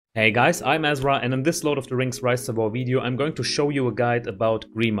Hey guys, I'm Azra, and in this Lord of the Rings Rise to War video, I'm going to show you a guide about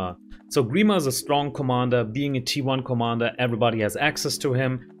Grima. So Grima is a strong commander. Being a T1 commander, everybody has access to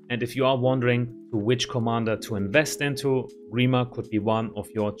him, and if you are wondering to which commander to invest into, Grima could be one of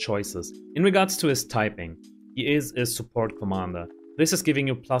your choices. In regards to his typing, he is a support commander. This is giving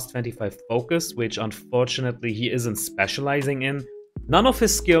you plus 25 focus, which unfortunately he isn't specializing in. None of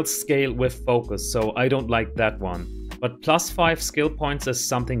his skills scale with focus, so I don't like that one. But plus 5 skill points is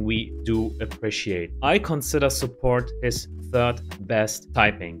something we do appreciate. I consider support his third best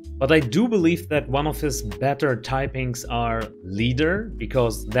typing. But I do believe that one of his better typings are leader,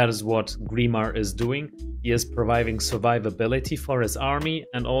 because that is what Grima is doing. He is providing survivability for his army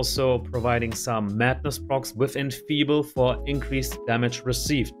and also providing some madness procs with enfeeble for increased damage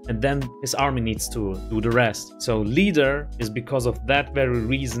received. And then his army needs to do the rest. So leader is because of that very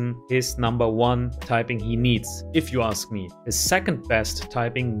reason his number one typing he needs, if you ask me. His second best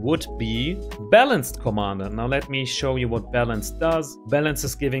typing would be balanced commander. Now let me show you what balance does. Balance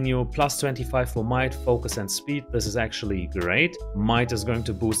is giving you plus 25 for might, focus and speed. This is actually great. Might is going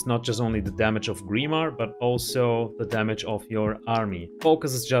to boost not just only the damage of Grima, but also the damage of your army.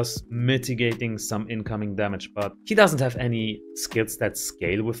 Focus is just mitigating some incoming damage, but he doesn't have any skills that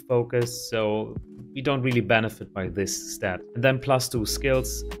scale with focus, so we don't really benefit by this stat. And then plus 2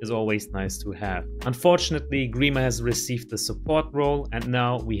 skills is always nice to have. Unfortunately, Grima has received the support role, and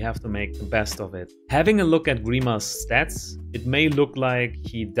now we have to make the best of it. Having a look at Grima's stats, it may look like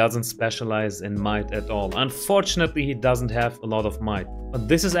he doesn't specialize in might at all. Unfortunately, he doesn't have a lot of might. But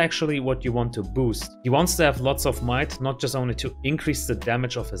this is actually what you want to boost. He wants to have lots of might, not just only to increase the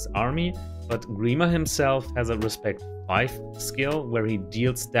damage of his army, but Grima himself has a respect 5 skill where he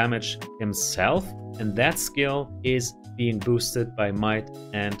deals damage himself, and that skill is being boosted by might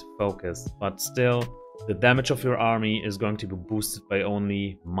and focus. But still, the damage of your army is going to be boosted by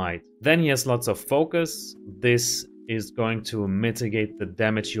only might. Then he has lots of focus. This is going to mitigate the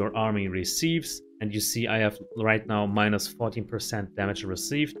damage your army receives. And you see I have right now minus 14% damage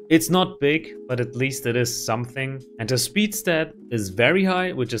received. It's not big, but at least it is something. And his speed stat is very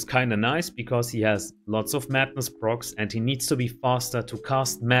high, which is kind of nice because he has lots of madness procs and he needs to be faster to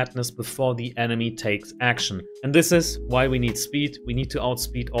cast madness before the enemy takes action. And this is why we need speed. We need to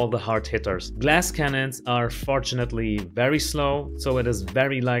outspeed all the hard hitters. Glass cannons are fortunately very slow, so it is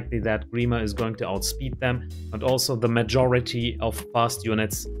very likely that Grima is going to outspeed them, and also the majority of fast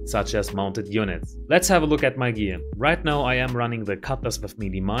units such as mounted units. Let's have a look at my gear. Right now I am running the Cutlass with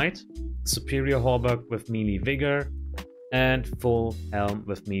melee might, Superior Hauberk with melee vigor, and full helm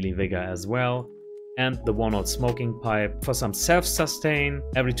with melee vigor as well, and the one-out smoking pipe for some self-sustain.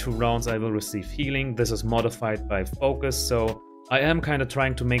 Every 2 rounds I will receive healing. This is modified by focus, so I am kind of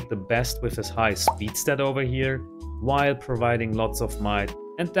trying to make the best with his high speed stat over here, while providing lots of might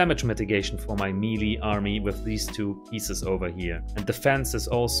and damage mitigation for my melee army with these 2 pieces over here. And defense is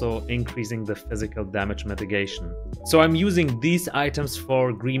also increasing the physical damage mitigation. So I'm using these items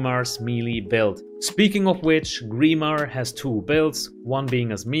for Grimar's melee build. Speaking of which, Grima has 2 builds, one being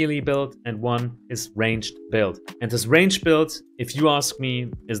his melee build and one his ranged build. And his ranged build, if you ask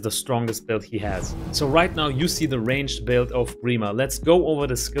me, is the strongest build he has. So right now you see the ranged build of Grima. Let's go over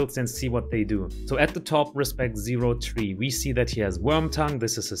the skills and see what they do. So at the top, respect 0-3, we see that he has Worm Tongue.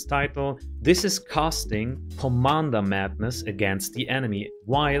 This is his title. This is casting Commander Madness against the enemy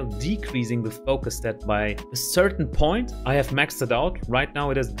while decreasing the focus stat by a certain point. I have maxed it out. Right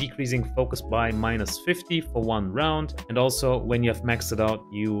now it is decreasing focus by minus 50 for 1 round, and also when you have maxed it out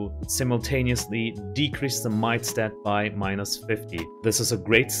you simultaneously decrease the might stat by minus 50. This is a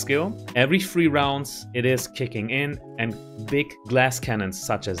great skill. Every 3 rounds it is kicking in, and big glass cannons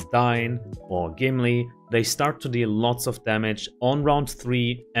such as Dine or Gimli, they start to deal lots of damage on round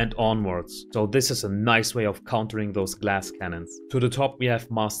 3 and onwards. So this is a nice way of countering those glass cannons. To the top we have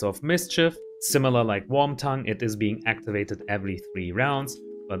Master of Mischief. Similar like Worm Tongue, it is being activated every 3 rounds.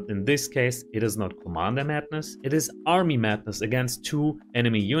 But in this case, it is not Commander Madness, it is Army Madness against 2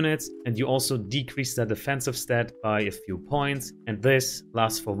 enemy units, and you also decrease the defensive stat by a few points, and this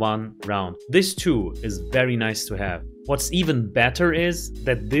lasts for 1 round. This too is very nice to have. What's even better is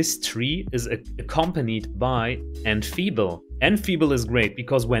that this tree is accompanied by Enfeeble. Enfeeble is great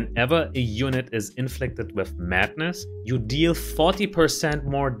because whenever a unit is inflicted with madness, you deal 40%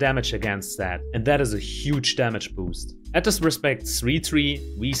 more damage against that, and that is a huge damage boost. At this respect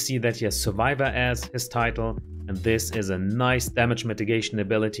 3-3, we see that he has Survivor as his title, And this is a nice damage mitigation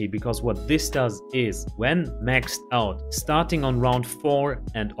ability, because what this does is, when maxed out, starting on round 4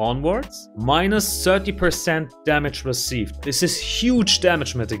 and onwards, minus 30% damage received. This is huge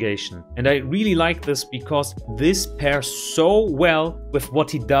damage mitigation. And I really like this because this pairs so well with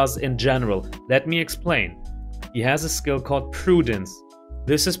what he does in general. Let me explain. He has a skill called Prudence.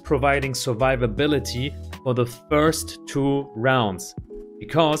 This is providing survivability for the first 2 rounds,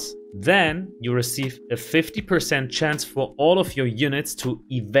 because then you receive a 50% chance for all of your units to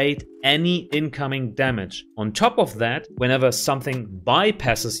evade any incoming damage. On top of that, whenever something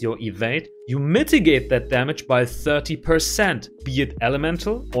bypasses your evade, you mitigate that damage by 30%, be it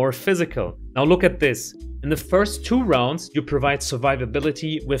elemental or physical. Now look at this. In the first 2 rounds, you provide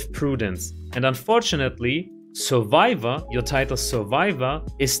survivability with Prudence. And unfortunately, Survivor, your title Survivor,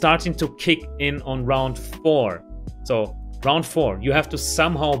 is starting to kick in on round 4. So round 4, you have to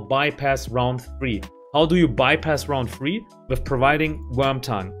somehow bypass round 3. How do you bypass round 3? With providing Worm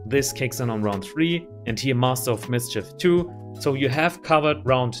Tongue. This kicks in on round 3, and here Master of Mischief 2. So you have covered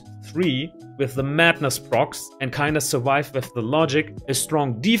round 3 with the Madness procs and kind of survive with the logic. A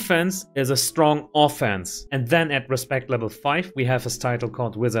strong defense is a strong offense. And then at respect level 5, we have his title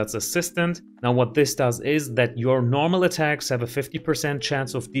called Wizard's Assistant. Now what this does is that your normal attacks have a 50%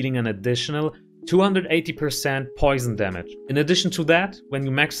 chance of dealing an additional 280% poison damage. In addition to that, when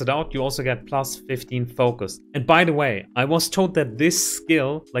you max it out, you also get plus 15 focus. And by the way, I was told that this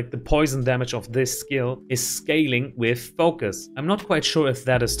skill, like the poison damage of this skill, is scaling with focus. I'm not quite sure if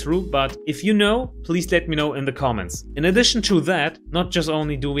that is true, but if you know, please let me know in the comments. In addition to that, not just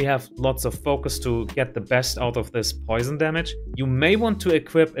only do we have lots of focus to get the best out of this poison damage, you may want to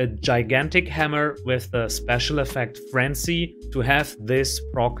equip a gigantic hammer with the special effect Frenzy to have this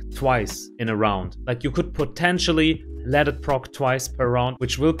proc twice in a round. Like you could potentially let it proc twice per round,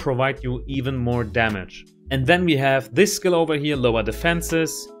 which will provide you even more damage. And then we have this skill over here, Lower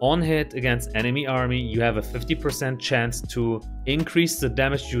Defenses. On hit against enemy army, you have a 50% chance to increase the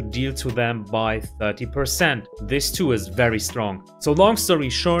damage you deal to them by 30%. This too is very strong. So long story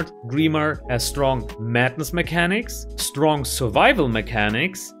short, Grima has strong madness mechanics, strong survival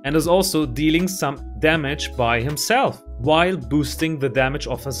mechanics, and is also dealing some damage by himself, while boosting the damage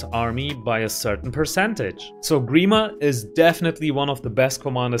of his army by a certain percentage. So Grima is definitely one of the best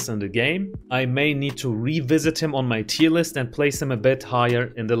commanders in the game. I may need to revisit him on my tier list and place him a bit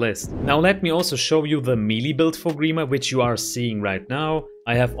higher in the list. Now let me also show you the melee build for Grima, which you are seeing right now.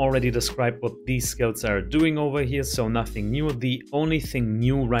 I have already described what these skills are doing over here, so nothing new. The only thing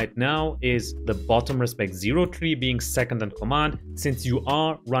new right now is the bottom respect 0 tree being second in command. Since you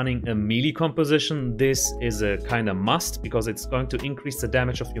are running a melee composition, this is a kind of must, because it's going to increase the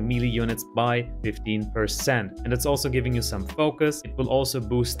damage of your melee units by 15%. And it's also giving you some focus. It will also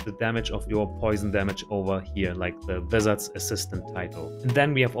boost the damage of your poison damage over here, like the Wizard's Assistant title. And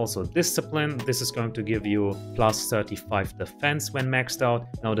then we have also Discipline. This is going to give you plus 35 defense when maxed out.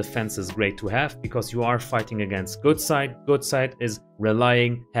 Now defense is great to have because you are fighting against good side. Good side is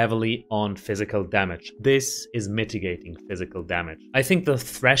relying heavily on physical damage. This is mitigating physical damage. I think the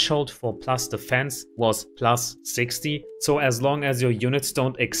threshold for plus defense was plus 60. So as long as your units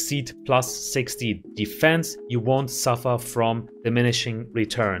don't exceed plus 60 defense, you won't suffer from diminishing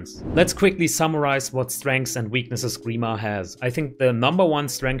returns. Let's quickly summarize what strengths and weaknesses Grima has. I think the number one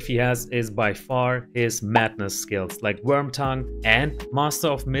strength he has is by far his madness skills, like Worm Tongue and Master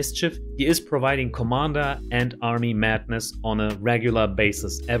of Mischief. He is providing commander and army madness on a regular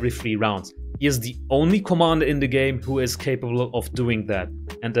basis every 3 rounds. He is the only commander in the game who is capable of doing that,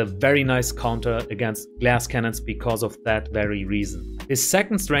 and a very nice counter against glass cannons because of that very reason. His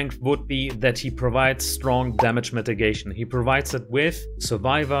second strength would be that he provides strong damage mitigation. He provides it with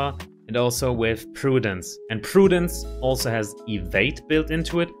Survivor and also with Prudence. And Prudence also has Evade built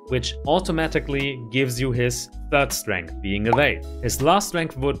into it, which automatically gives you his third strength, being Evade. His last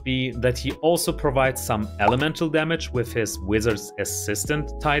strength would be that he also provides some elemental damage with his Wizard's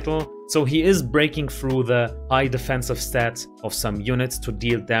Assistant title. So he is breaking through the high defensive stats of some units to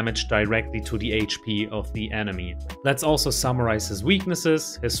deal damage directly to the HP of the enemy. Let's also summarize his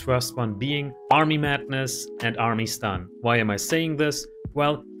weaknesses, his first one being Army Madness and Army Stun. Why am I saying this?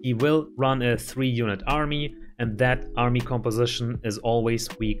 Well, he will run a 3-unit army, and that army composition is always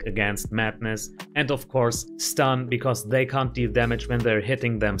weak against Madness, and of course Stun, because they can't deal damage when they're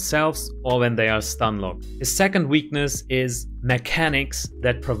hitting themselves or when they are stun locked. His second weakness is mechanics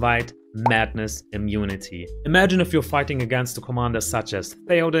that provide Madness immunity. Imagine if you're fighting against a commander such as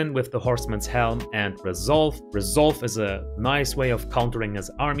Theoden with the Horseman's Helm and Resolve. Resolve is a nice way of countering his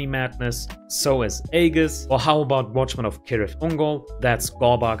army madness. So is Aegis. Or how about Watchman of Kirith Ungol? That's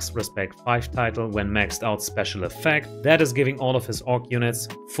Gorbak's Respect 5 title when maxed out special effect. That is giving all of his orc units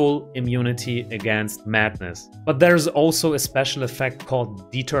full immunity against madness. But there is also a special effect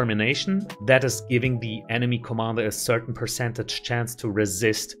called Determination that is giving the enemy commander a certain percentage chance to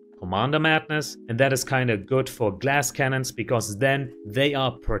resist Commander Madness, and that is kind of good for glass cannons because then they are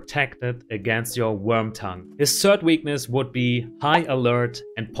protected against your Worm Tongue. His third weakness would be High Alert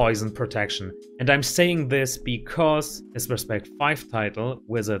and Poison Protection, and I'm saying this because his Respect 5 title,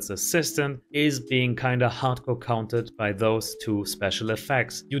 Wizard's Assistant, is being kind of hardcore counted by those two special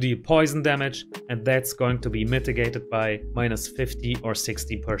effects. You deal poison damage, and that's going to be mitigated by minus 50 or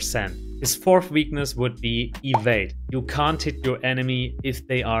 60%. His fourth weakness would be Evade. You can't hit your enemy if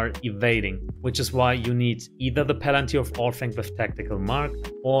they are evading, which is why you need either the Palantir of Orthanc with Tactical Mark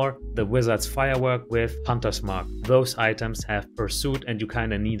or the Wizard's Firework with Hunter's Mark. Those items have Pursuit and you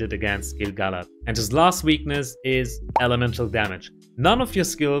kinda need it against Gil-galad. And his last weakness is Elemental Damage. None of your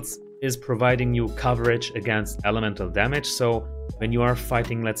skills is providing you coverage against elemental damage, so when you are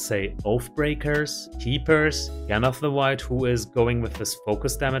fighting, let's say, Oathbreakers, Keepers, Gandalf the White, who is going with this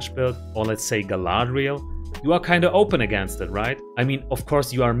focus damage build, or let's say Galadriel, you are kind of open against it, right? I mean, of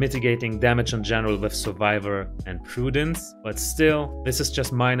course, you are mitigating damage in general with Survivor and Prudence, but still, this is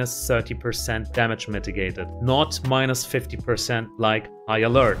just minus 30% damage mitigated, not minus 50% like High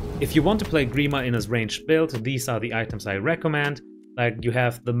Alert. If you want to play Grima in his ranged build, these are the items I recommend. Like, you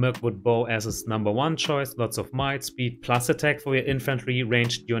have the Mirkwood Bow as his #1 choice, lots of might, speed, plus attack for your infantry,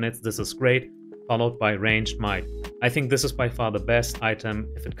 ranged units, this is great, followed by ranged might. I think this is by far the best item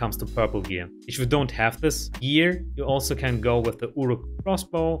if it comes to purple gear. If you don't have this gear, you also can go with the Uruk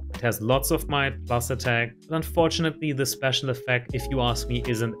crossbow. It has lots of might, plus attack, but unfortunately the special effect, if you ask me,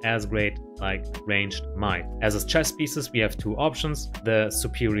 isn't as great like ranged might. As his chess pieces, we have two options. The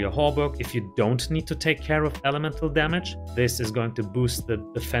Superior Hauberk, if you don't need to take care of elemental damage, this is going to boost the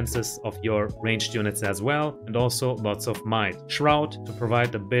defenses of your ranged units as well, and also lots of might. Shroud to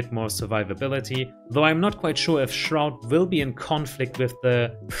provide a bit more survivability, though I'm not quite sure if Shroud will be in conflict with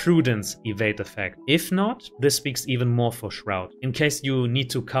the Prudence evade effect. If not, this speaks even more for Shroud. In case you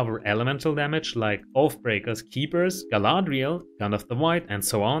need to cover elemental damage like Oathbreakers, Keepers, Galadriel, Gandalf the White, and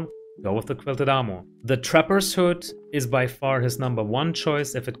so on, go with the Quilted Armor. The Trapper's Hood is by far his #1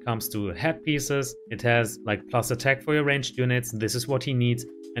 choice if it comes to headpieces. It has like plus attack for your ranged units, this is what he needs,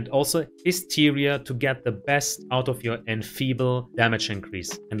 and also Hysteria to get the best out of your Enfeeble damage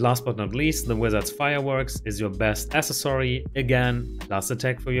increase. And last but not least, the Wizard's Fireworks is your best accessory, again plus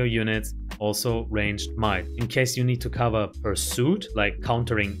attack for your units, also ranged might. In case you need to cover Pursuit, like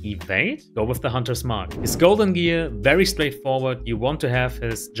countering evade, go with the Hunter's Mark. His golden gear, very straightforward. You want to have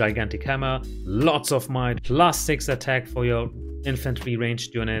his gigantic hammer, lots of might, plus 6 attack for your infantry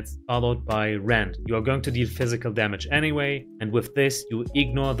ranged units, followed by Rend. You are going to deal physical damage anyway, and with this you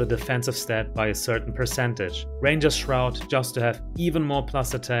ignore the defensive stat by a certain percentage. Ranger's Shroud just to have even more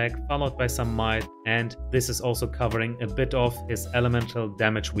plus attack, followed by some might, and this is also covering a bit of his elemental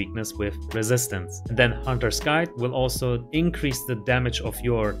damage weakness with resistance. And then Hunter's Guide will also increase the damage of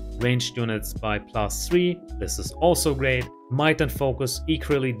your ranged units by +3. This is also great. Might and Focus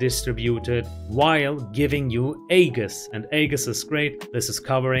equally distributed while giving you Aegis, and Aegis is great. This is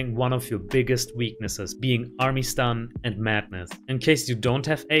covering one of your biggest weaknesses, being Army Stun and Madness. In case you don't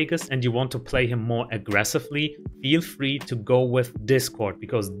have Aegis and you want to play him more aggressively, feel free to go with Discord,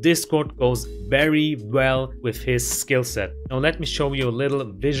 because Discord goes very well with his skill set. Now let me show you a little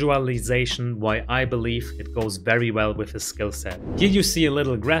visualization why I believe it goes very well with his skill set. Here you see a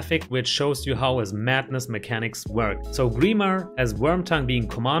little graphic which shows you how his Madness mechanics work. So Grima has Wormtongue being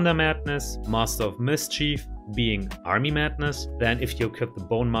Commander Madness, Master of Mischief being Army Madness. Then if you equip the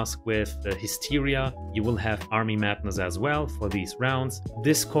Bone Mask with the Hysteria, you will have Army Madness as well for these rounds.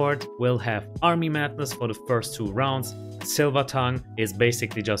 Discord will have Army Madness for the first 2 rounds. Silver Tongue is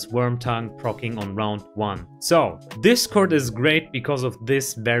basically just Wormtongue proccing on round 1. So Discord is great because of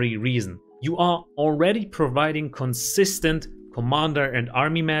this very reason. You are already providing consistent Commander and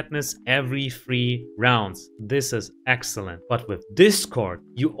Army Madness every 3 rounds. This is excellent. But with Discord,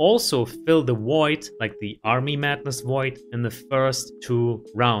 you also fill the void, like the Army Madness void, in the first 2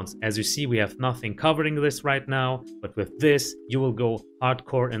 rounds. As you see, we have nothing covering this right now, but with this, you will go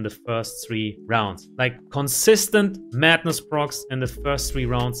hardcore in the first 3 rounds. Like consistent Madness procs in the first 3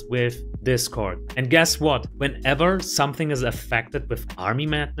 rounds with Discord. And guess what? Whenever something is affected with Army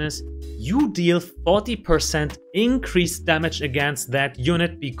Madness, you deal 40% increased damage damage against that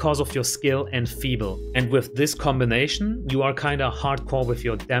unit because of your skill and feeble. And with this combination, you are kinda hardcore with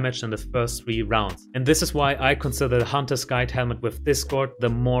your damage in the first 3 rounds. And this is why I consider the Hunter's Guide helmet with Discord the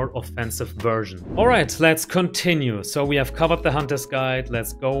more offensive version. Alright, let's continue. So we have covered the Hunter's Guide,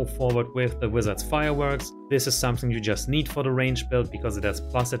 let's go forward with the Wizard's Fireworks. This is something you just need for the range build because it has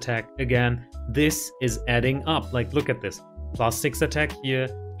plus attack. Again, this is adding up. Like, look at this. +6 attack here,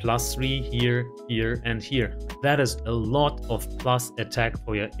 +3 here, here, and here. That is a lot of plus attack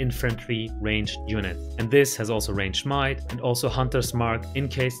for your infantry ranged units. And this has also ranged might and also Hunter's Mark in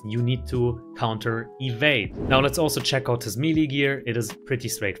case you need to counter evade. Now let's also check out his melee gear. It is pretty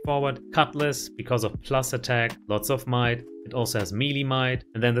straightforward. Cutlass because of plus attack, lots of might. It also has melee might,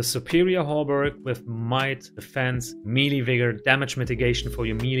 and then the superior halberd with might, defense, melee vigor, damage mitigation for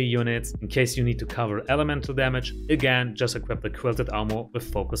your melee units in case you need to cover elemental damage. Again, just equip the quilted armor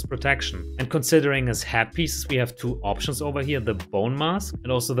with focus protection. And considering his headpieces, we have 2 options over here, the bone mask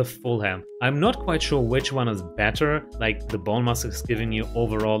and also the full helm. I'm not quite sure which one is better, like the bone mask is giving you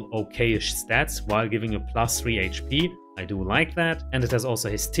overall okay-ish stats while giving you +3 HP. I do like that, and it has also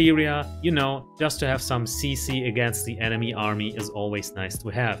Hysteria, you know, just to have some CC against the enemy army is always nice to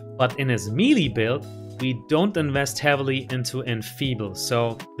have. But in his melee build, we don't invest heavily into Enfeeble,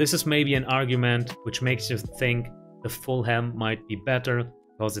 so this is maybe an argument which makes you think the full helm might be better,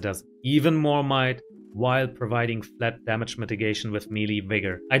 because it has even more might, while providing flat damage mitigation with melee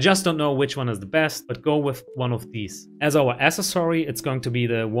vigor. I just don't know which one is the best, but go with one of these. As our accessory, it's going to be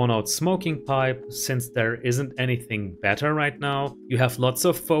the worn-out smoking pipe, since there isn't anything better right now. You have lots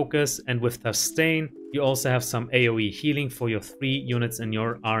of focus, and with sustain, you also have some AoE healing for your 3 units in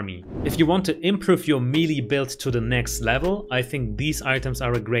your army. If you want to improve your melee build to the next level, I think these items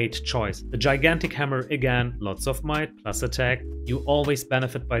are a great choice. The Gigantic Hammer, again, lots of might, plus attack. You always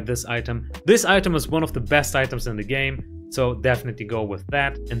benefit by this item. This item is one of the best items in the game, so definitely go with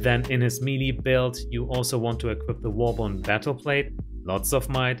that. And then in his melee build, you also want to equip the Warbone Battle Plate. Lots of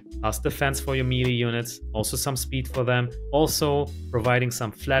might, plus defense for your melee units, also some speed for them, also providing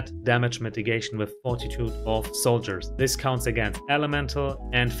some flat damage mitigation with Fortitude of Soldiers. This counts against elemental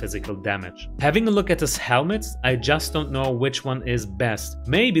and physical damage. Having a look at his helmets, I just don't know which one is best.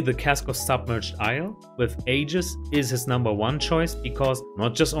 Maybe the Cask of Submerged Isle with Aegis is his #1 choice, because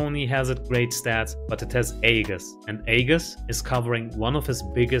not just only has it great stats, but it has Aegis. And Aegis is covering one of his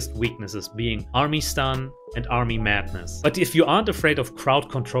biggest weaknesses, being army stun and army madness. But if you aren't afraid of crowd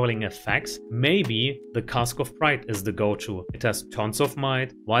controlling effects, maybe the Cask of Pride is the go-to. It has tons of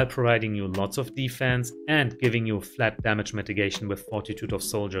might while providing you lots of defense and giving you flat damage mitigation with Fortitude of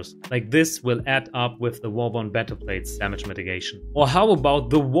Soldiers. Like, this will add up with the Warbone Battle Plate's damage mitigation. Or how about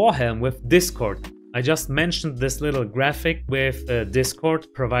the Warhelm with Discord? I just mentioned this little graphic with Discord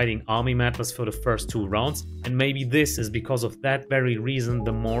providing army madness for the first 2 rounds, and maybe this is because of that very reason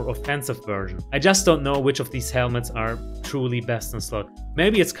the more offensive version. I just don't know which of these helmets are truly best in slot.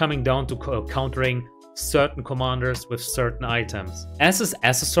 Maybe it's coming down to countering certain commanders with certain items. As his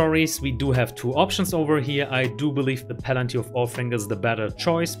accessories, we do have 2 options over here. I do believe the Palantir of Orphan is the better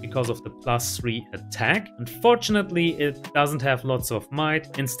choice because of the +3 attack. Unfortunately, it doesn't have lots of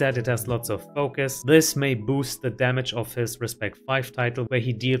might. Instead, it has lots of focus. This may boost the damage of his Respect 5 title, where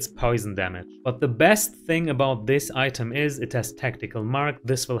he deals poison damage. But the best thing about this item is it has Tactical Mark.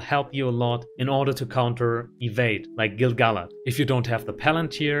 This will help you a lot in order to counter evade, like Gil-galad. If you don't have the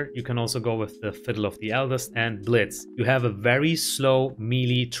Palantir, you can also go with the Fiddle of the Eldest and Blitz. You have a very slow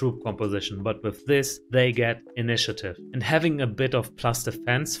melee troop composition, but with this they get initiative. And having a bit of plus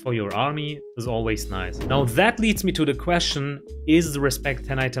defense for your army is always nice. Now that leads me to the question, is the Respect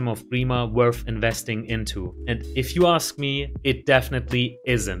 10 item of Grima worth investing into? And if you ask me, it definitely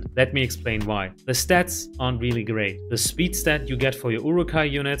isn't. Let me explain why. The stats aren't really great. The speed stat you get for your Urukai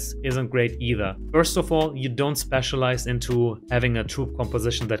units isn't great either. First of all, you don't specialize into having a troop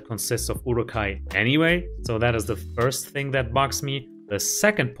composition that consists of Urukai anyway, so that is the first thing that bugs me. The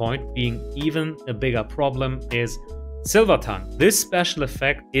second point, being even a bigger problem, is Silver Tongue. This special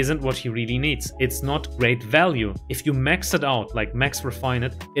effect isn't what he really needs. It's not great value. If you max it out, like max refine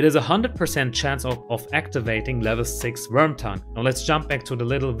it, it is a 100% chance of activating level 6 Worm Tongue. Now let's jump back to the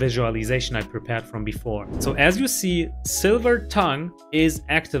little visualization I prepared from before. So as you see, Silver Tongue is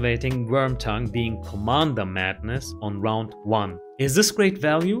activating Worm Tongue, being Commander Madness, on round 1. Is this great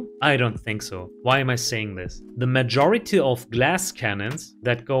value? I don't think so. Why am I saying this? The majority of glass cannons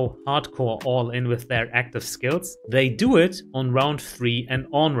that go hardcore all in with their active skills, they do it on round 3 and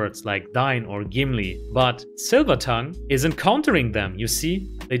onwards, like Dine or Gimli. But Silver Tongue isn't countering them, you see?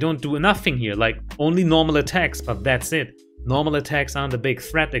 They don't do nothing here, like only normal attacks, but that's it. Normal attacks aren't a big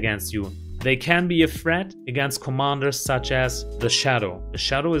threat against you. They can be a threat against commanders such as the Shadow. The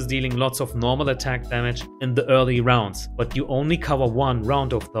Shadow is dealing lots of normal attack damage in the early rounds, but you only cover one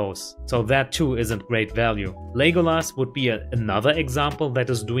round of those, so that too isn't great value. Legolas would be another example that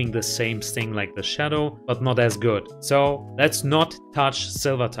is doing the same thing like the Shadow, but not as good. So let's not touch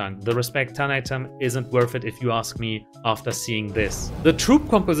Silver Tongue. The Respect 10 item isn't worth it if you ask me after seeing this. The troop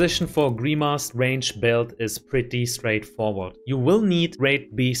composition for Grima's range build is pretty straightforward. You will need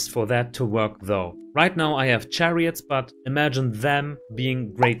great beasts for that to work though. Right now I have chariots, but imagine them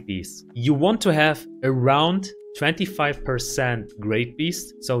being great beasts. You want to have around 25% great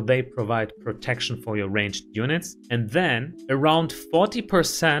beasts, so they provide protection for your ranged units, and then around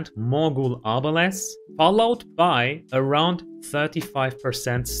 40% Morgul Arbalests, followed by around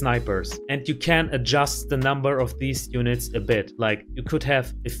 35% snipers. And you can adjust the number of these units a bit, like you could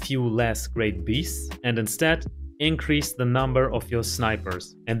have a few less great beasts and instead increase the number of your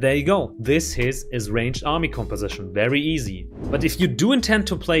snipers. And there you go, this is ranged army composition, very easy. But if you do intend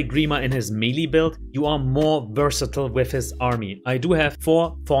to play Grima in his melee build, you are more versatile with his army. I do have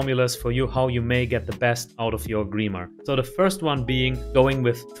 4 formulas for you how you may get the best out of your Grima. So the first one being going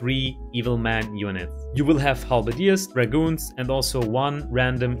with 3 evil man units. You will have halberdiers, dragoons, and also 1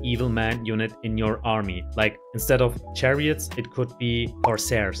 random evil man unit in your army. Like instead of chariots, it could be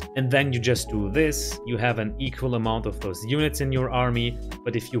corsairs. And then you just do this, you have an equal amount of those units in your army.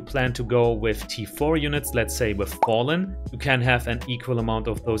 But if you plan to go with T4 units, let's say with Fallen, you can have an equal amount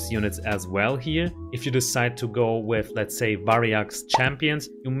of those units as well here. If you decide to go with, let's say, Variax champions,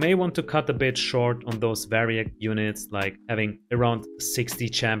 you may want to cut a bit short on those Variax units, like having around 60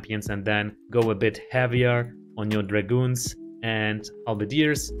 champions and then go a bit heavier on your dragoons and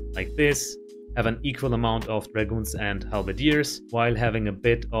halberdiers like this. Have an equal amount of dragoons and halberdiers while having a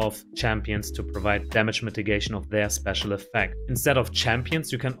bit of champions to provide damage mitigation of their special effect. Instead of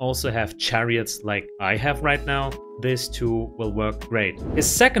champions, you can also have chariots like I have right now. This too will work great. His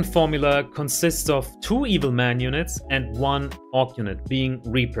second formula consists of 2 evil man units and 1 orc unit, being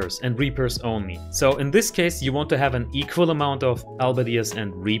reapers and reapers only. So in this case, you want to have an equal amount of halberdiers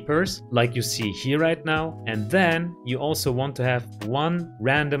and reapers, like you see here right now. And then you also want to have 1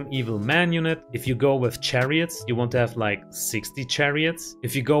 random evil man unit. If you go with chariots, you want to have like 60 chariots.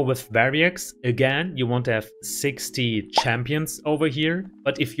 If you go with Variax, again, you want to have 60 champions over here.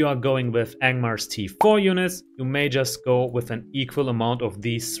 But if you are going with Angmar's T4 units, you may just go with an equal amount of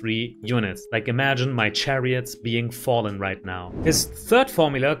these 3 units. Like imagine my chariots being Fallen right now. His third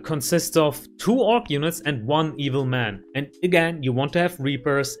formula consists of 2 orc units and 1 evil man. And again, you want to have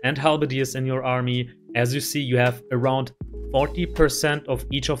reapers and halberdiers in your army. As you see, you have around 40% of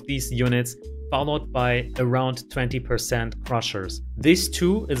each of these units, followed by around 20% crushers. This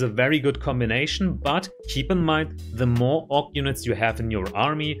too is a very good combination, but keep in mind, the more orc units you have in your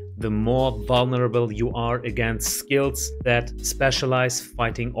army, the more vulnerable you are against skills that specialize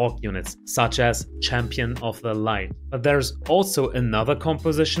fighting orc units, such as Champion of the Light. But there's also another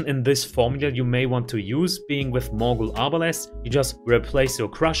composition in this formula you may want to use, being with Morgul Arbalest. You just replace your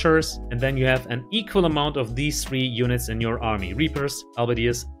crushers, and then you have an equal amount of these 3 units in your army: Reapers,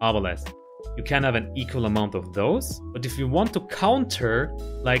 Halberdiers, Arbalest. You can have an equal amount of those, but if you want to counter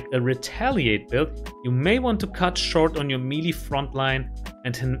like a retaliate build, you may want to cut short on your melee frontline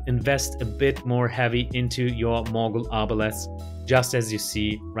and invest a bit more heavy into your Morgul Arbalests, just as you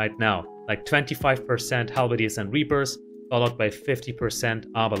see right now, like 25% Halberdiers and Reapers, followed by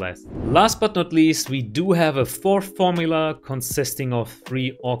 50% Arbalest. Last but not least, we do have a 4th formula consisting of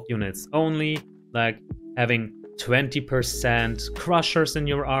 3 orc units only, like having 20% crushers in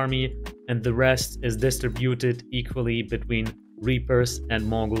your army, and the rest is distributed equally between Reapers and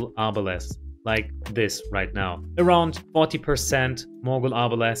Morgul Arbalest, like this right now. Around 40% Morgul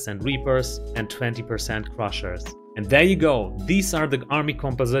Arbalest and Reapers and 20% crushers. And there you go, these are the army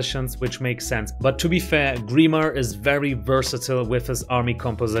compositions which make sense. But to be fair, Grima is very versatile with his army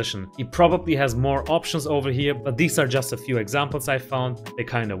composition. He probably has more options over here, but these are just a few examples I found. They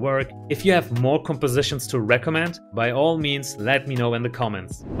kind of work. If you have more compositions to recommend, by all means let me know in the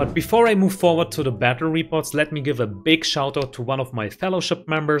comments. But before I move forward to the battle reports, let me give a big shout out to one of my fellowship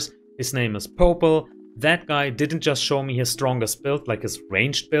members. His name is Popel. That guy didn't just show me his strongest build, like his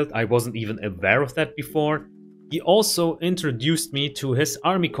ranged build. I wasn't even aware of that before. He also introduced me to his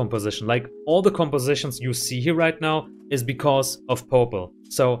army composition. Like all the compositions you see here right now is because of Popel.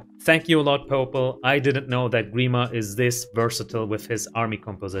 So thank you a lot, Popel. I didn't know that Grima is this versatile with his army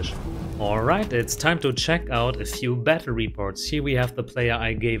composition. Alright, it's time to check out a few battle reports. Here we have the player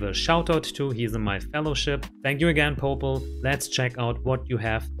I gave a shout out to, he's in my fellowship. Thank you again, Popel. Let's check out what you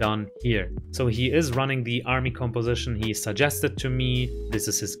have done here. So he is running the army composition he suggested to me. This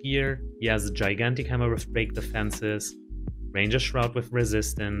is his gear. He has a gigantic hammer with break defenses, ranger shroud with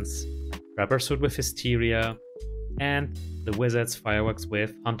resistance, prepper suit with hysteria, and the wizard's fireworks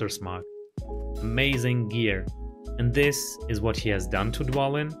with hunter's mark. Amazing gear. And this is what he has done to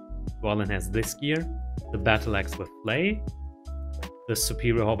Dwalin. Dwalin has this gear, the battle axe with flay, the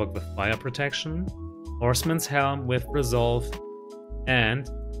superior hauberk with fire protection, horseman's helm with resolve, and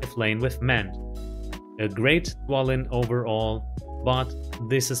a flame with mend. A great Dwalin overall, but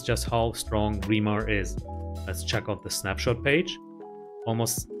this is just how strong Grima is. Let's check out the snapshot page.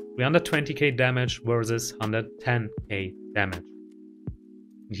 Almost 320k damage versus 110k damage.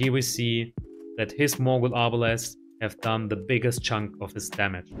 And here we see that his Morgul Arbalests have done the biggest chunk of his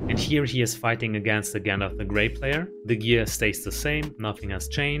damage. And here he is fighting against the Gandalf the Grey player. The gear stays the same, nothing has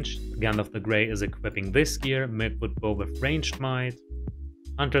changed. Gandalf the Grey is equipping this gear, Milkwood Bow with ranged might,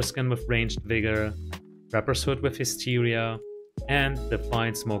 Hunter Skin with ranged vigor, Prepper's Hood with hysteria, and the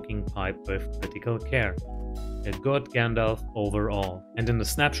Fine Smoking Pipe with critical care. A good Gandalf overall. And in the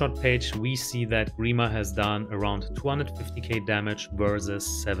snapshot page we see that Grima has done around 250k damage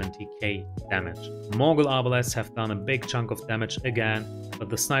versus 70k damage. Morgul Arbalests have done a big chunk of damage again,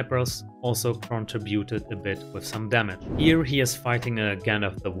 but the snipers also contributed a bit with some damage. Here he is fighting a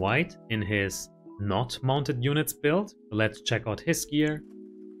Gandalf the White in his not mounted units build. Let's check out his gear.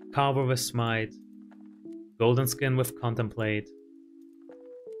 Carver with Smite, Golden Skin with Contemplate,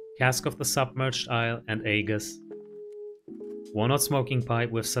 Cask of the Submerged Isle and Aegis, One-Out Smoking Pipe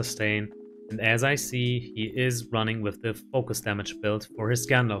with Sustain, and as I see, he is running with the focus damage build for his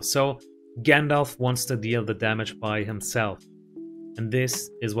Gandalf. So Gandalf wants to deal the damage by himself. And this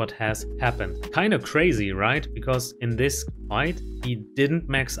is what has happened. Kind of crazy, right? Because in this fight, he didn't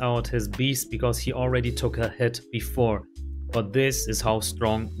max out his beast because he already took a hit before. But this is how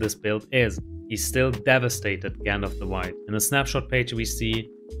strong this build is. He still devastated Gandalf the White. In the snapshot page we see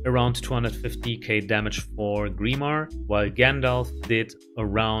around 250k damage for Grima, while Gandalf did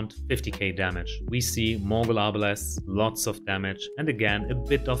around 50k damage. We see Morgul Arbalests, lots of damage, and again a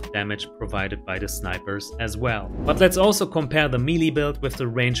bit of damage provided by the snipers as well. But let's also compare the melee build with the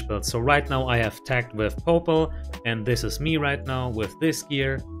range build. So right now I have tagged with Popel, and this is me right now with this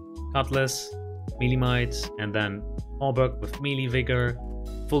gear, Cutlass, melee might, and then hauberk with melee vigor,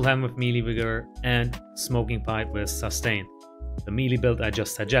 full helm with melee vigor, and smoking pipe with sustain. The melee build I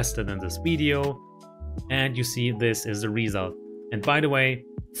just suggested in this video, and you see this is the result. And by the way,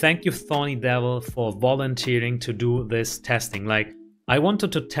 thank you Thorny Devil for volunteering to do this testing. Like, I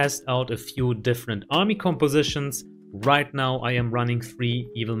wanted to test out a few different army compositions. Right now I am running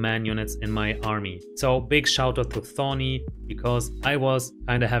 3 Evil Man units in my army. So big shout out to Thorny, because I was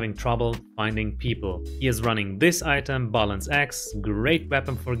kinda having trouble finding people. He is running this item, Balance Axe, great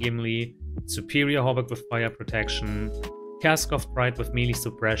weapon for Gimli, superior hauberk with fire protection, Cask of Pride with melee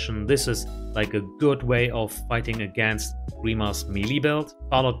suppression. This is like a good way of fighting against Grima's melee build,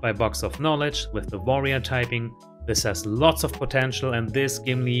 followed by Box of Knowledge with the warrior typing. This has lots of potential, and this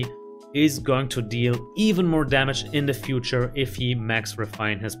Gimli is going to deal even more damage in the future if he max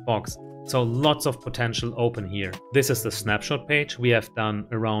refine his box. So lots of potential open here. This is the snapshot page. We have done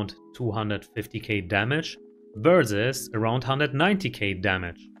around 250k damage versus around 190k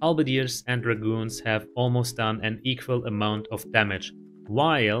damage. Halberdiers and Dragoons have almost done an equal amount of damage,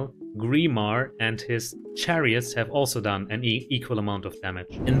 while Grima and his chariots have also done an equal amount of damage.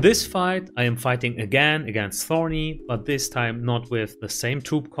 In this fight, I am fighting again against Thorny, but this time not with the same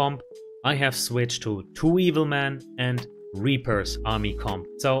troop comp. I have switched to 2 Evil Men and Reaper's army comp.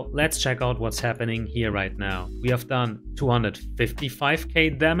 So let's check out what's happening here right now. We have done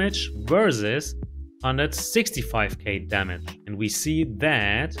 255k damage versus 165k damage, and we see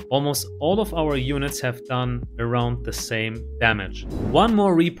that almost all of our units have done around the same damage. One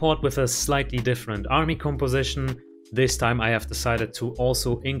more report with a slightly different army composition. This time I have decided to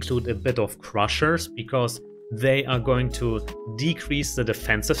also include a bit of crushers, because they are going to decrease the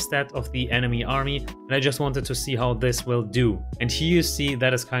defensive stat of the enemy army, and I just wanted to see how this will do. And here you see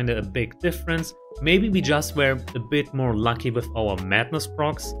that is kind of a big difference. Maybe we just were a bit more lucky with our madness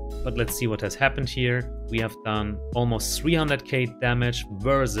procs, but let's see what has happened here. We have done almost 300k damage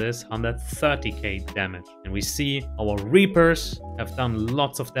versus 130k damage. And we see our Reapers have done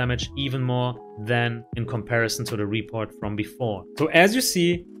lots of damage, even more than in comparison to the report from before. So as you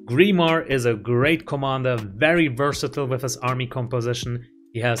see, Grima is a great commander, very versatile with his army composition.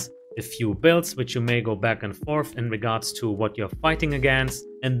 He has a few builds which you may go back and forth in regards to what you're fighting against.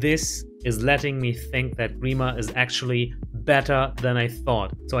 and this is letting me think that Grima is actually better than I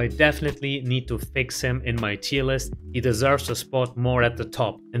thought. So I definitely need to fix him in my tier list. He deserves a spot more at the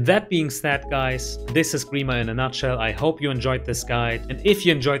top. And that being said, guys, this is Grima in a nutshell. I hope you enjoyed this guide. And if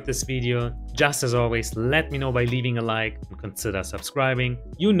you enjoyed this video, just as always, let me know by leaving a like and consider subscribing.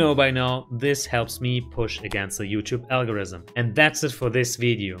 You know by now, this helps me push against the YouTube algorithm. And that's it for this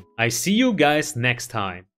video. I see you guys next time.